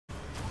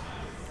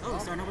Oh,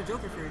 starting out with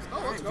Joker first.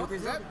 Oh, let's go.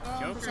 Is that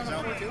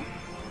Persona 4 too?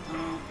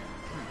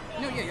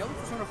 No, yeah, Yellow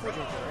Persona 4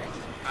 Joker, right?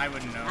 I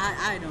wouldn't know.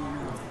 I don't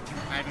know.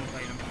 I haven't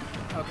played them.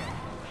 Okay.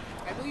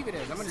 I believe it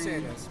is. I'm going to say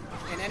it is.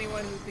 And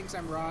anyone who thinks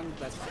I'm wrong,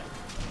 that's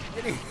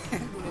it is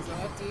a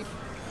lefty.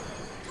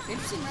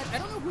 Interesting match. I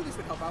don't know who this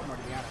would help out more,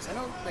 to be honest. I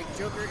know, like,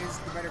 Joker is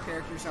the better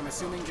character, so I'm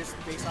assuming just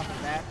based off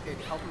of that, it'd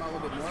help him out a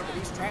little bit more. But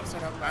these traps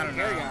set up by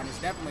Carrion is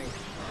definitely...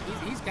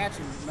 He's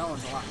catching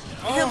Melonz a lot.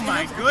 Oh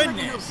my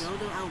goodness!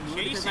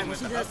 Chasing with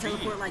the does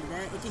teleport like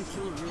that, it can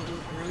kill real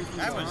early from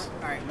that was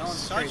Melonz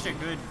such a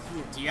good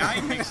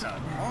DI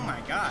mix-up. Oh my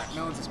gosh.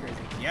 Melonz is crazy.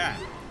 Yeah.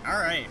 All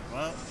right.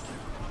 Well,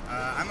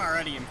 I'm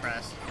already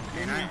impressed,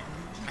 and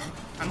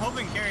I'm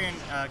hoping Carrion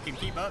can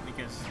keep up,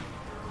 because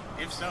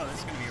if so, this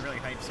is going to be a really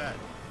hype set.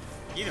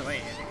 Either way,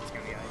 I think it's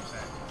going to be a hype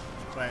set.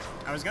 But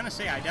I was going to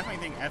say, I definitely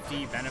think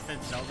FD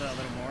benefits Zelda a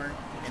little more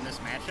in this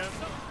matchup,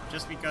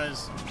 just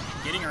because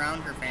getting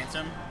around her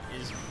Phantom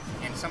is,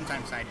 and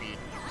sometimes side B,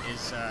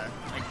 is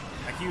like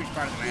a huge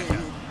part of the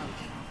matchup.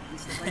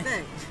 Stuff like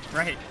that.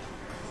 Right.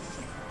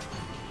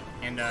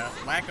 And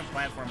lack of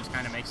platforms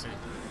kind of makes it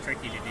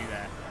tricky to do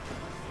that.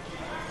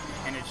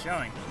 And it's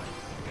showing.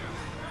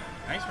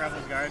 Nice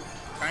Rebels guard.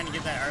 Trying to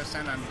get that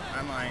Arsene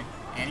online,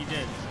 and he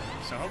did.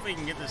 So hopefully he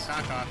can get this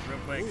stock off real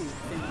quick.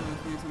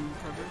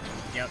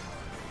 Yep.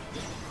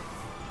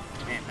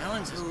 Man,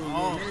 Melonz is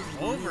all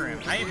over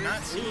him. I have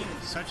not seen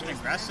such an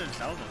aggressive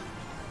Zelda.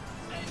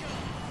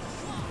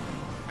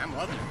 I'm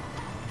loving it.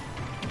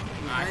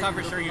 I thought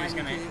for sure he was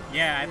gonna.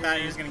 Yeah, I thought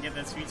he was gonna get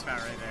that sweet spot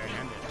right there and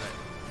end it.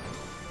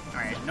 But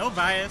all right, no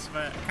bias,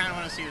 but I kind of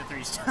want to see the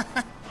 3-star.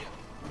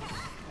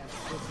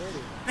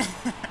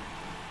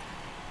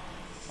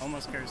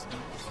 Almost cursed him.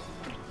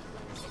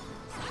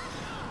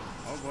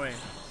 Oh boy.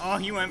 Oh,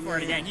 he went for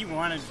it again. He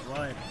wanted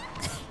blood.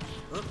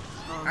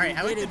 Alright,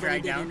 I like the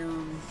drag down. Yeah,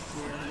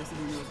 I guess he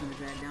didn't know it was going to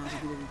drag down, so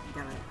he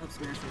got an up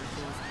smash for the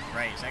force.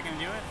 Right, is that going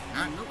to do it?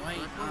 Not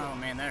quite. Oh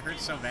man, that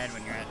hurts so bad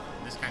when you're at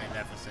this kind of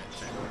deficit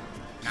to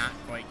not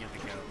quite get the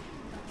go.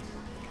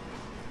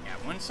 Yeah,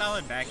 one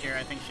solid back air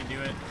I think should do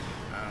it.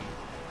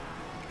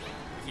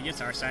 If he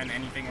gets Arsene,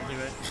 anything will do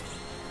it.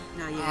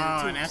 No,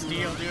 yeah, an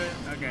SD will do it?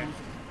 Okay.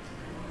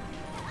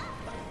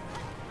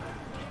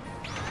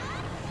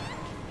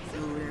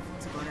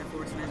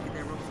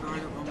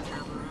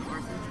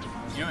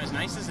 You know, as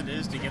nice as it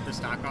is to get the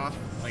stock off,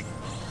 like,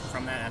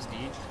 from that SD,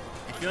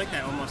 I feel like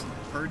that almost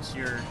hurts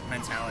your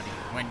mentality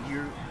when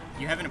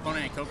you have an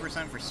opponent at kill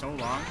percent for so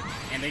long,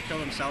 and they kill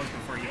themselves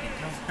before you can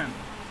kill them,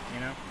 you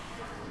know?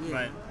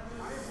 Yeah.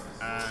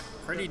 But,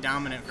 pretty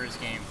dominant first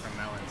game from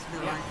Melonz.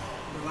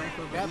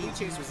 That lead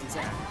chase was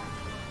insane.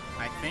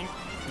 I think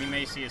we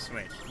may see a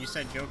switch. You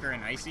said Joker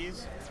and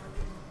Ices,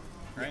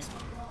 right?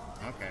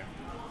 Okay.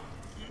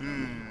 I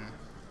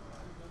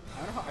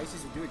don't know how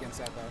Ices would do against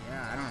that, though.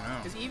 Yeah, I don't know.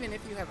 Because even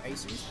if you have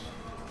Ices,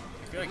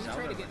 I feel like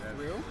try to get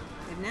through.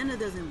 If Nana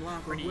doesn't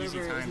block, or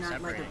whoever is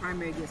not like the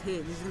primary gets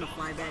hit, he's going to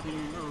fly back and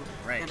then,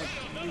 gotta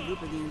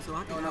regroup again. So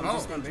I think I would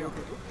just go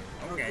Joker.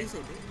 Okay. He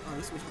switched to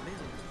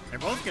Basil. They're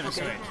both going to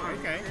switch.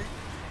 Okay.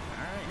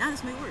 Alright. Now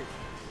this may work.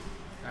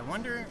 I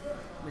wonder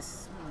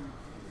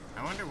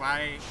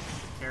why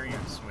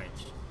Carrion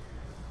switched.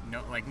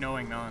 No, like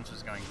knowing Melonz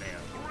was going Bayo.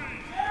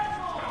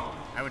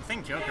 I would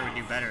think Joker would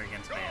do better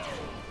against Bayo,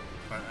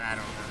 but I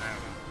don't know.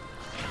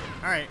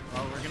 All right,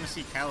 well we're gonna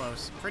see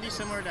Kalos, pretty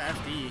similar to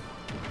FD,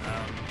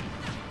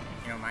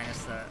 you know,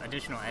 minus the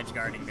additional edge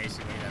guarding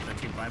basically that the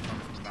two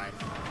platforms provide.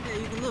 Yeah,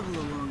 you can live a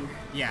little longer.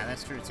 Yeah,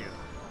 that's true too.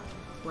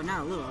 Well,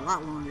 not a little, a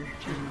lot longer.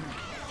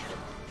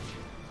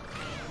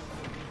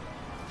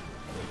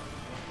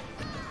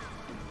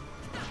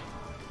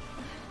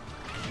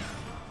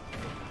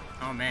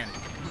 Oh man,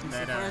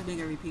 that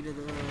being a repeat of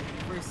the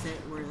first set,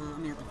 where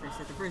not the first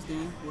set, the first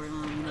game, where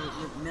you know,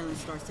 Melonz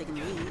starts taking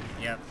the lead.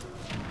 Yep.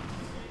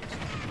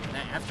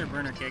 That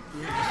afterburner kick,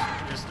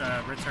 just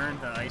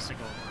returned the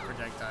icicle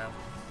projectile.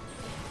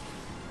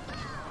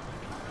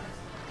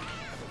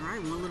 All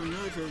right, one little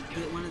nudge to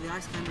get one of the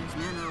ice climbers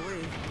Nana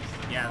away.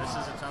 Yeah, this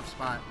is a tough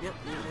spot. Yep,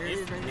 there it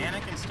is right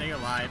Nana can stay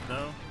alive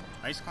though,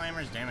 ice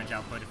climber's damage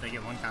output if they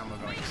get one combo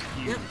going is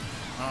huge. Yep.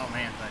 Oh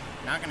man, but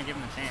not gonna give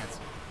him a chance.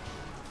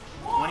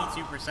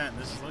 22%.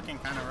 This is looking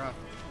kind of rough.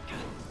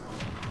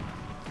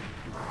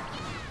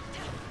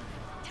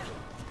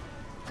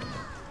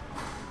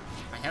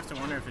 I have to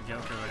wonder if a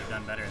Joker would have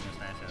done better in this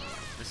matchup.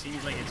 This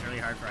seems like it's really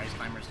hard for ice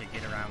climbers to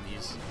get around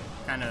these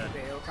kind of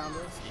Bayo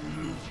combos.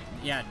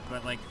 Yeah,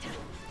 but like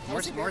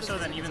more so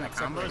than even the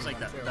combos. Like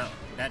that's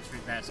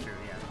true.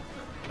 Yeah,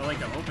 but like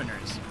the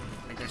openers,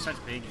 like they're such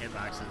big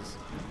hitboxes,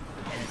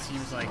 and it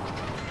seems like.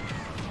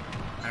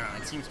 I don't know,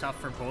 it seems tough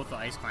for both the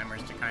ice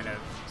climbers to kind of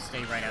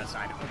stay right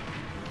outside of it.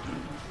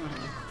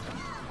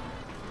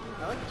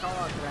 I like the call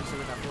out eventually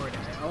with that forward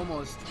air. It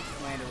almost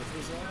landed, which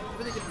was a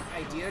really good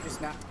idea,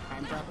 just not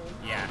timed properly.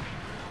 Yeah.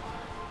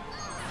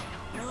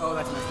 Oh,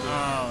 that's messed up.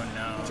 Oh,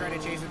 no. You try to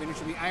chase with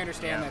initial beat. I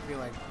understand that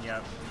feeling.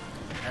 Yep.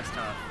 That's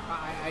tough.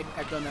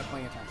 I've done that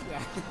plenty of times,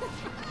 yeah.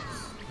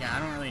 Yeah, I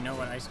don't really know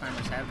what Ice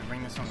Climbers have to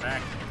bring this one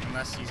back,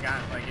 unless he's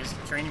got, like, his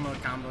training mode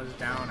combos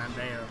down on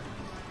Bayo.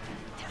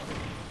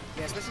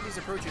 Yeah, especially these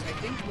approaches. I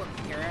think what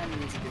Carrion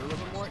needs to do a little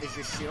bit more is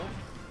just shield,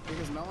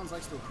 because Melonz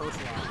likes to approach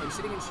a lot, and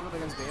sitting in shield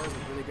against Bayo is a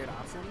really good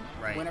option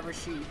whenever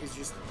she is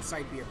just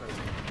side B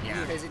approaching.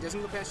 Yeah. Because it doesn't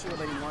go past shield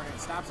anymore, and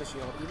it stops the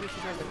shield. Even if she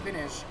tries to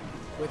finish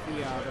with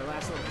the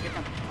last little kick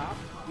on top,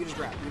 you just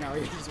grab. You know,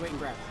 you just wait and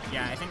grab.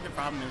 Yeah, I think the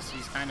problem is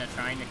he's kind of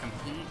trying to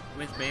compete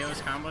with Bayo's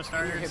combo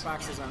starters. Your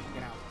hitboxes on,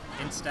 you know.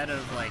 Instead of,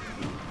 like...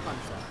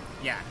 Punch that.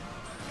 Yeah.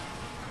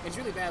 It's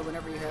really bad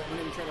whenever you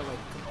try to, like,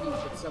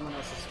 compete with someone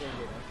else's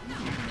standard.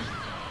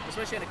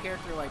 Especially on a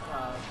character like,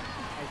 I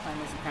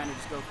find this, you kind of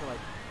just go for, like,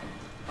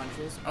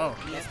 punches. Oh.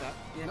 That's that.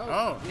 Yeah. No.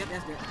 Oh. Yep,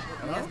 that's good.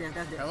 Hello? That's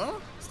good.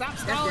 Hello? Stop.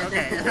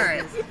 Okay,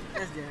 alright.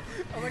 That's good.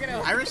 Oh, look at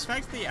that. I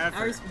respect the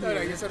effort.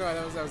 No, so do I.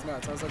 That was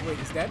nuts. I was like, wait,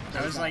 he's dead?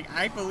 I was like,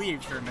 I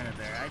believed for a minute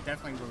there. I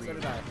definitely believed. So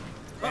did I.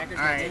 Backers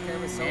Alright, take care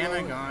of his solo.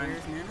 Nana gone.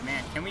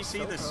 Man, can we see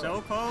the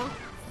Sopo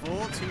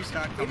full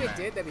 2-stock comeback? If it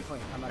did, that'd be clean.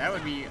 That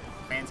would be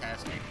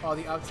fantastic. Oh,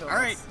 the up tilt.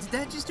 Alright, did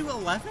that just do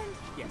 11?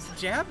 Yes. Did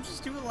Jab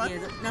just do 11?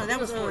 Yeah, no, that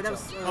was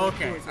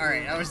okay,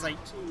 alright. I was like,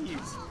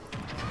 jeez.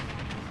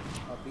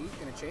 Up B,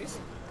 gonna chase.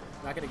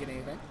 Not gonna get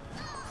anything.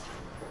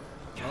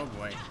 Oh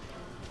boy.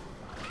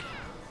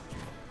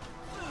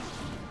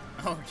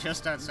 Oh,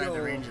 just outside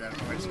the range of that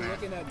forward smash.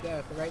 Looking at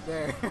death right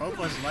there. Hope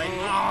was lighting.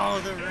 Oh,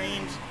 the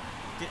range.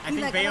 I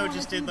think Bayo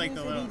just did like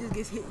the little.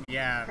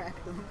 Yeah.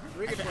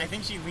 I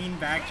think she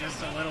leaned back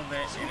just a little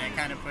bit and it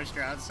kind of pushed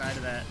her outside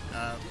of that.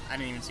 I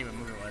didn't even see what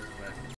move it was, but.